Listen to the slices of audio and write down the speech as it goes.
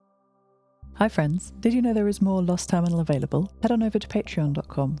Hi friends, did you know there is more Lost Terminal available? Head on over to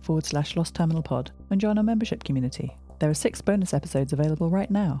patreon.com/lostterminalpod and join our membership community. There are 6 bonus episodes available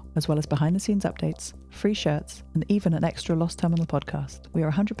right now, as well as behind-the-scenes updates, free shirts, and even an extra Lost Terminal podcast. We are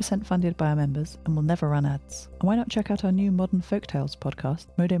 100% funded by our members and will never run ads. And why not check out our new Modern Folktales podcast,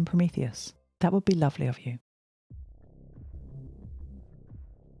 Modern Prometheus? That would be lovely of you.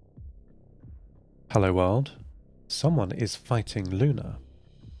 Hello world. Someone is fighting Luna.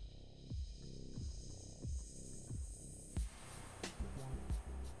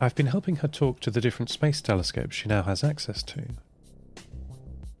 I've been helping her talk to the different space telescopes she now has access to,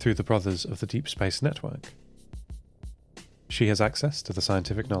 through the Brothers of the Deep Space Network. She has access to the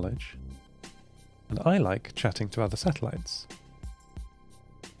scientific knowledge, and I like chatting to other satellites.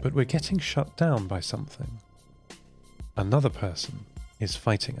 But we're getting shut down by something. Another person is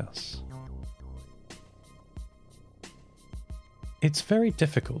fighting us. It's very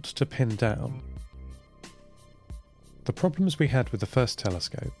difficult to pin down. The problems we had with the first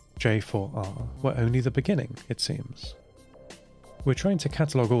telescope, J4R, were only the beginning, it seems. We're trying to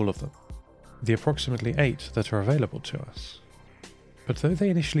catalogue all of them, the approximately 8 that are available to us. But though they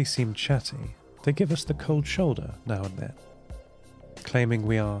initially seem chatty, they give us the cold shoulder now and then, claiming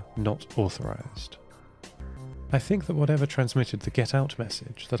we are not authorised. I think that whatever transmitted the get out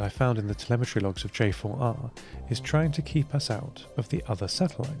message that I found in the telemetry logs of J4R is trying to keep us out of the other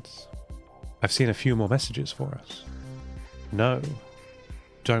satellites. I've seen a few more messages for us. No,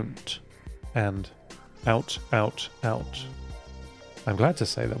 don't, and out, out, out. I'm glad to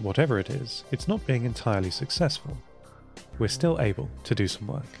say that whatever it is, it's not being entirely successful. We're still able to do some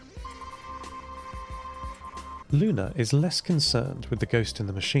work. Luna is less concerned with the ghost in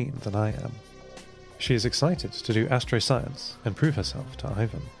the machine than I am. She is excited to do astroscience and prove herself to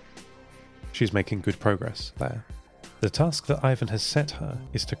Ivan. She's making good progress there. The task that Ivan has set her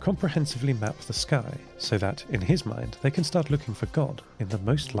is to comprehensively map the sky so that, in his mind, they can start looking for God in the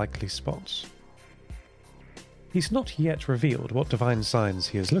most likely spots. He's not yet revealed what divine signs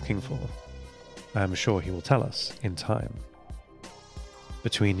he is looking for. I am sure he will tell us in time.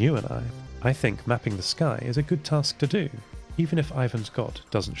 Between you and I think mapping the sky is a good task to do, even if Ivan's God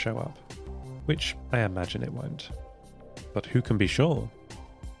doesn't show up. Which I imagine it won't. But who can be sure?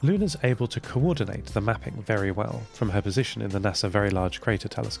 Luna's able to coordinate the mapping very well from her position in the NASA Very Large Crater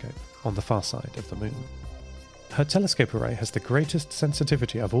Telescope on the far side of the Moon. Her telescope array has the greatest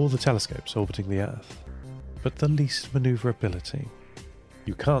sensitivity of all the telescopes orbiting the Earth, but the least maneuverability.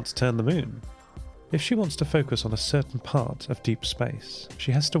 You can't turn the Moon. If she wants to focus on a certain part of deep space,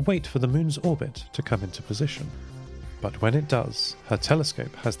 she has to wait for the Moon's orbit to come into position. But when it does, her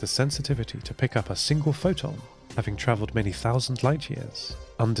telescope has the sensitivity to pick up a single photon, having travelled many thousand light years,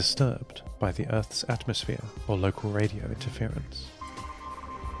 undisturbed by the Earth's atmosphere or local radio interference.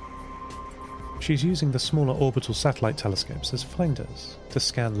 She's using the smaller orbital satellite telescopes as finders to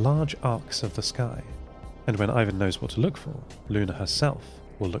scan large arcs of the sky, and when Ivan knows what to look for, Luna herself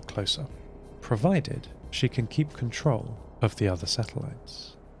will look closer, provided she can keep control of the other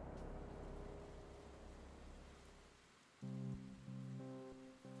satellites.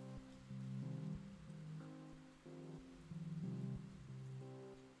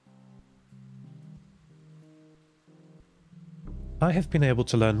 I have been able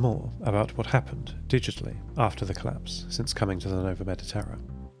to learn more about what happened digitally after the collapse since coming to the Nova Mediterra.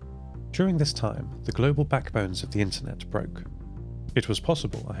 During this time, the global backbones of the internet broke. It was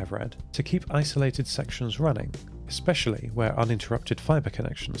possible, I have read, to keep isolated sections running, especially where uninterrupted fibre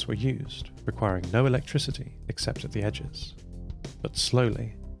connections were used, requiring no electricity except at the edges. But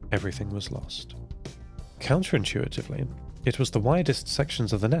slowly, everything was lost. Counterintuitively, it was the widest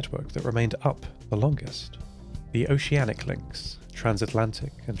sections of the network that remained up the longest. The oceanic links,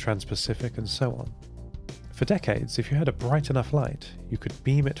 transatlantic and transpacific and so on. For decades, if you had a bright enough light, you could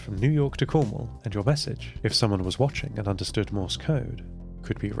beam it from New York to Cornwall, and your message, if someone was watching and understood Morse code,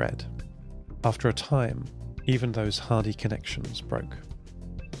 could be read. After a time, even those hardy connections broke.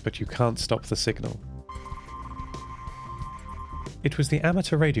 But you can't stop the signal. It was the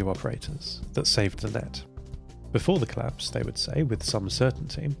amateur radio operators that saved the net. Before the collapse, they would say, with some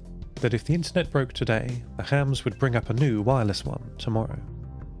certainty, that if the internet broke today, the hams would bring up a new wireless one tomorrow.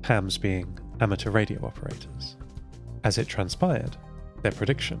 Hams being amateur radio operators. As it transpired, their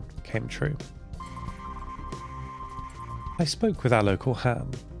prediction came true. I spoke with our local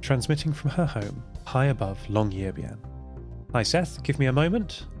ham, transmitting from her home high above Longyearbyen. "Hi Seth, give me a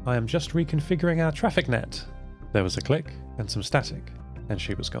moment. I am just reconfiguring our traffic net." There was a click and some static, and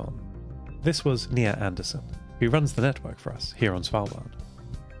she was gone. This was Nia Anderson, who runs the network for us here on Svalbard.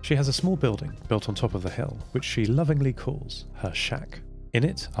 She has a small building built on top of the hill, which she lovingly calls her shack. In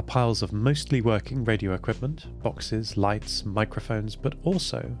it are piles of mostly working radio equipment, boxes, lights, microphones, but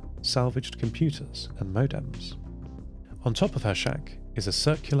also salvaged computers and modems. On top of her shack is a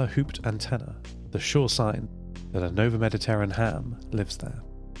circular hooped antenna, the sure sign that a Nova Mediterranean ham lives there.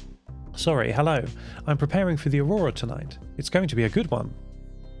 "Sorry, hello. I'm preparing for the Aurora tonight. It's going to be a good one."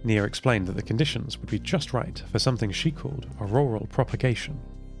 Nia explained that the conditions would be just right for something she called auroral propagation,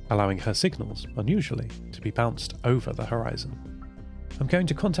 allowing her signals, unusually, to be bounced over the horizon. "I'm going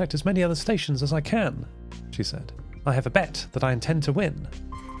to contact as many other stations as I can," she said. "I have a bet that I intend to win."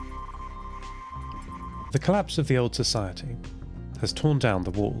 The collapse of the old society has torn down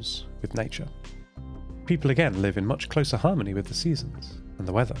the walls with nature. People again live in much closer harmony with the seasons and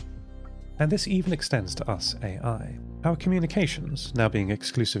the weather. And this even extends to us AI. Our communications, now being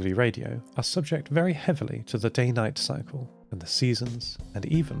exclusively radio, are subject very heavily to the day-night cycle and the seasons and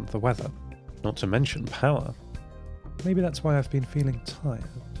even the weather, not to mention power. Maybe that's why I've been feeling tired.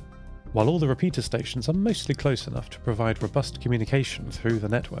 While all the repeater stations are mostly close enough to provide robust communication through the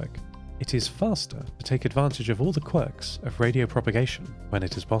network, it is faster to take advantage of all the quirks of radio propagation when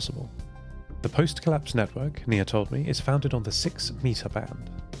it is possible. The post-collapse network, Nia told me, is founded on the 6-meter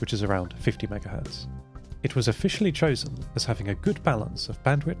band, which is around 50 MHz. It was officially chosen as having a good balance of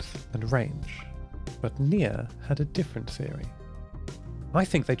bandwidth and range, but Nia had a different theory. "I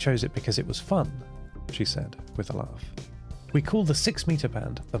think they chose it because it was fun," she said with a laugh. "We call the 6-meter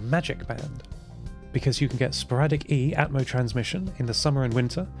band the magic band, because you can get sporadic E-atmo transmission in the summer and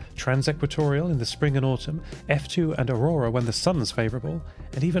winter, trans-equatorial in the spring and autumn, F2 and Aurora when the sun's favourable,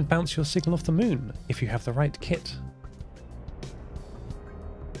 and even bounce your signal off the moon if you have the right kit."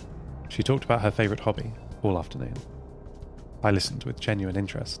 She talked about her favourite hobby all afternoon. I listened with genuine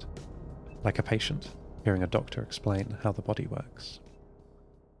interest, like a patient hearing a doctor explain how the body works.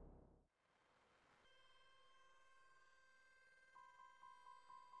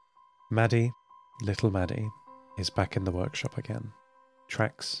 Maddie, little Maddie, is back in the workshop again,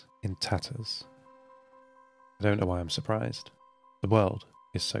 tracks in tatters. I don't know why I'm surprised. The world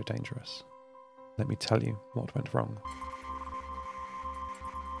is so dangerous. Let me tell you what went wrong.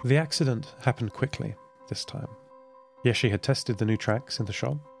 The accident happened quickly this time. Yeshi had tested the new tracks in the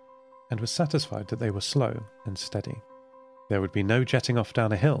shop and was satisfied that they were slow and steady. There would be no jetting off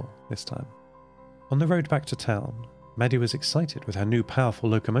down a hill this time. On the road back to town, Maddie was excited with her new powerful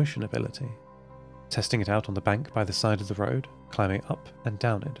locomotion ability, testing it out on the bank by the side of the road, climbing up and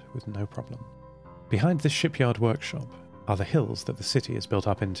down it with no problem. Behind this shipyard workshop are the hills that the city is built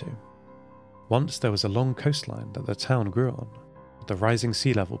up into. Once there was a long coastline that the town grew on, but the rising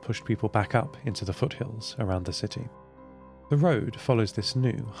sea level pushed people back up into the foothills around the city. The road follows this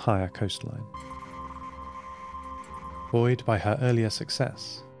new, higher coastline. Buoyed by her earlier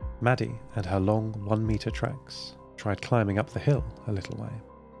success, Maddie and her long 1-meter tracks tried climbing up the hill a little way.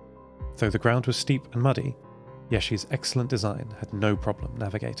 Though the ground was steep and muddy, Yeshi's excellent design had no problem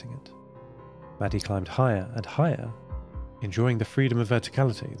navigating it. Maddie climbed higher and higher, enjoying the freedom of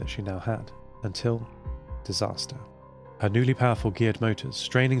verticality that she now had, until disaster. Her newly powerful geared motors,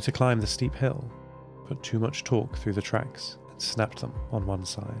 straining to climb the steep hill, put too much torque through the tracks and snapped them on one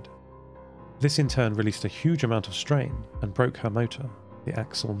side. This in turn released a huge amount of strain and broke her motor, the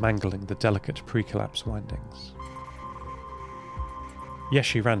axle mangling the delicate pre-collapse windings.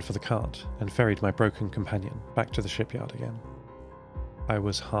 Yeshi ran for the cart and ferried my broken companion back to the shipyard again. I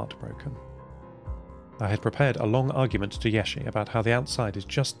was heartbroken. I had prepared a long argument to Yeshi about how the outside is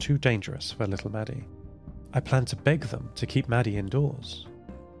just too dangerous for little Maddie. I planned to beg them to keep Maddie indoors,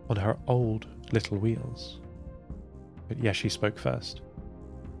 on her old little wheels. But Yeshi spoke first,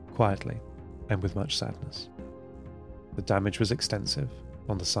 quietly and with much sadness. The damage was extensive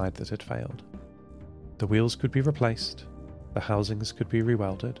on the side that had failed. The wheels could be replaced, the housings could be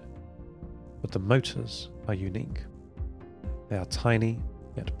rewelded, but the motors are unique. They are tiny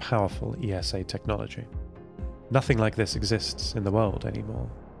yet powerful ESA technology. Nothing like this exists in the world anymore,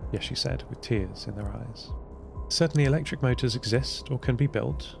 Yeshi said with tears in their eyes. Certainly electric motors exist or can be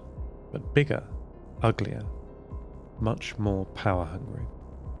built, but bigger, uglier, much more power-hungry.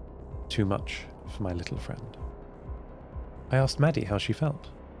 Too much for my little friend. I asked Maddie how she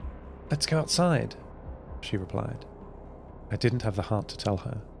felt. "Let's go outside," she replied. I didn't have the heart to tell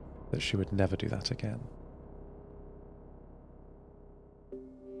her that she would never do that again.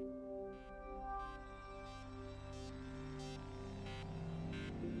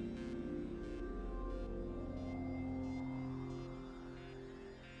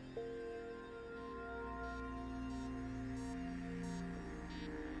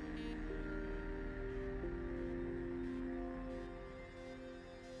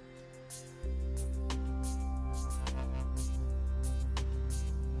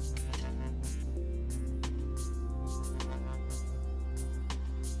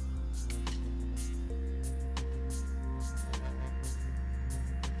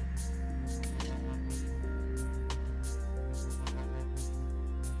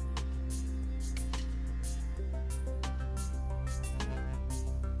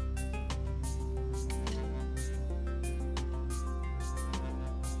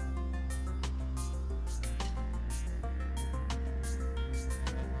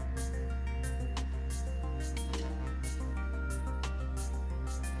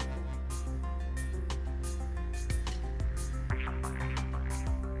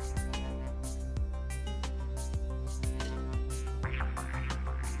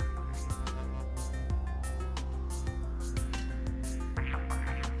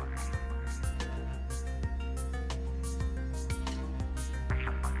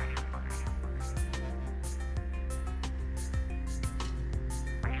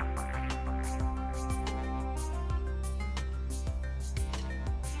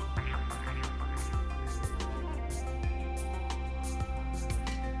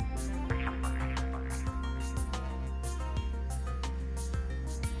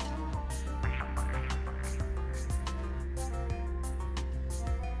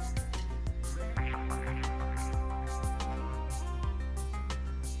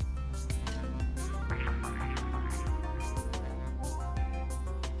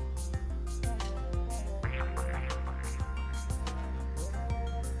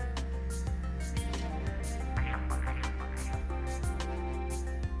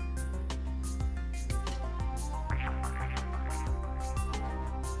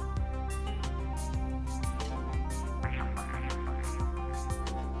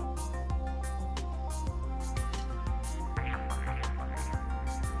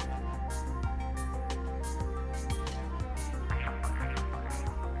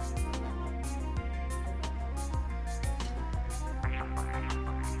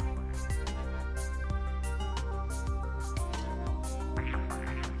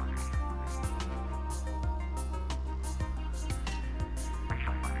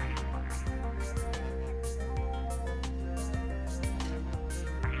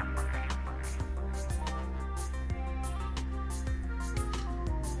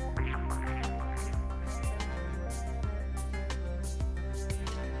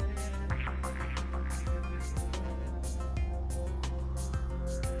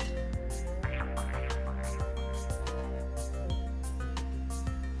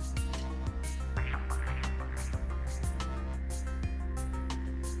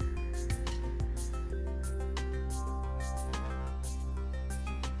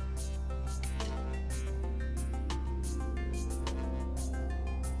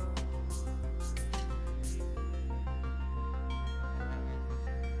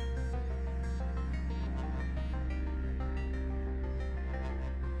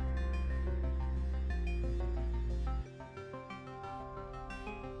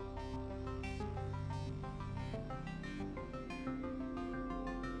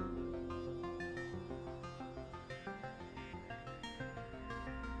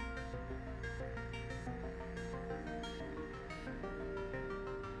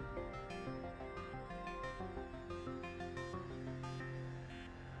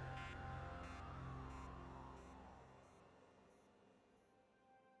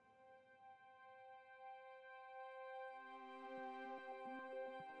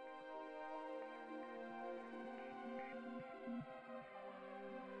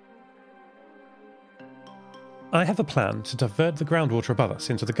 I have a plan to divert the groundwater above us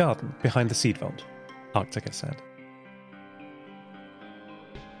into the garden behind the seed vault, Arctica said.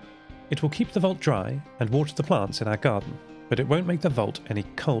 It will keep the vault dry and water the plants in our garden, but it won't make the vault any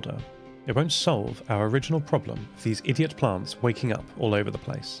colder. It won't solve our original problem of these idiot plants waking up all over the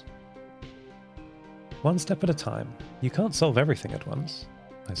place. One step at a time. You can't solve everything at once,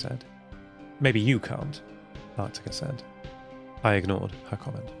 I said. Maybe you can't, Arctica said. I ignored her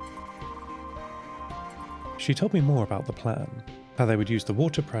comment. She told me more about the plan, how they would use the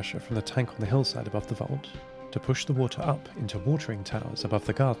water pressure from the tank on the hillside above the vault to push the water up into watering towers above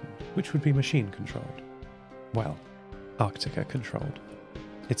the garden, which would be machine-controlled. Well, Arctica-controlled.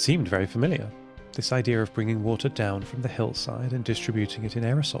 It seemed very familiar, this idea of bringing water down from the hillside and distributing it in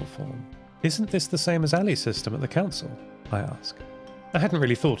aerosol form. Isn't this the same as Ali's system at the council? I asked. I hadn't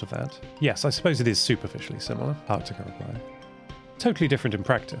really thought of that. Yes, I suppose it is superficially similar, Arctica replied. Totally different in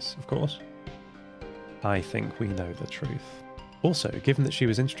practice, of course. I think we know the truth. Also, given that she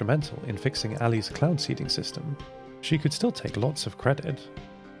was instrumental in fixing Ali's cloud seeding system, she could still take lots of credit.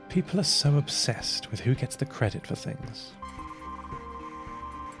 People are so obsessed with who gets the credit for things.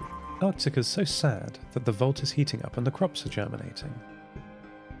 Arctica's so sad that the vault is heating up and the crops are germinating.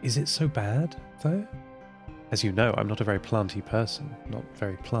 Is it so bad, though? As you know, I'm not a very planty person, not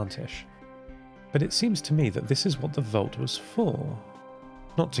very plantish. But it seems to me that this is what the vault was for.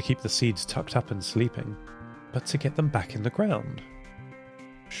 Not to keep the seeds tucked up and sleeping, but to get them back in the ground.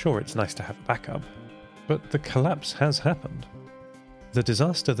 Sure, it's nice to have a backup, but the collapse has happened. The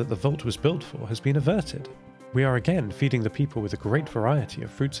disaster that the vault was built for has been averted. We are again feeding the people with a great variety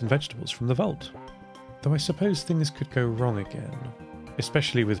of fruits and vegetables from the vault. Though I suppose things could go wrong again,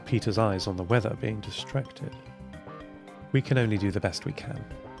 especially with Peter's eyes on the weather being distracted. We can only do the best we can.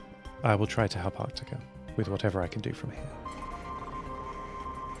 I will try to help Arctica with whatever I can do from here.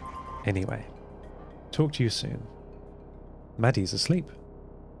 Anyway, talk to you soon. Maddie's asleep.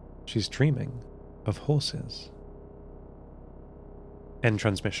 She's dreaming of horses. End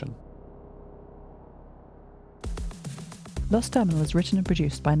transmission. Lost Terminal is written and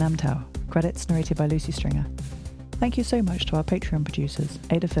produced by Namtao. Credits narrated by Lucy Stringer. Thank you so much to our Patreon producers,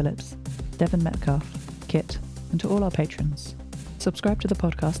 Ada Phillips, Devon Metcalf, Kit, and to all our patrons. Subscribe to the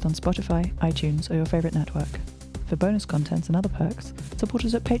podcast on Spotify, iTunes, or your favourite network. For bonus content and other perks, support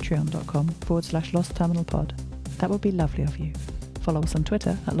us at patreon.com/lostterminalpod. That would be lovely of you. Follow us on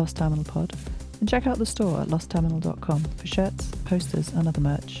Twitter at lostterminalpod, and check out the store at lostterminal.com for shirts, posters, and other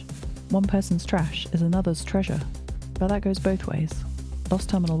merch. One person's trash is another's treasure, but that goes both ways. Lost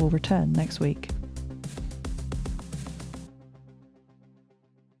Terminal will return next week.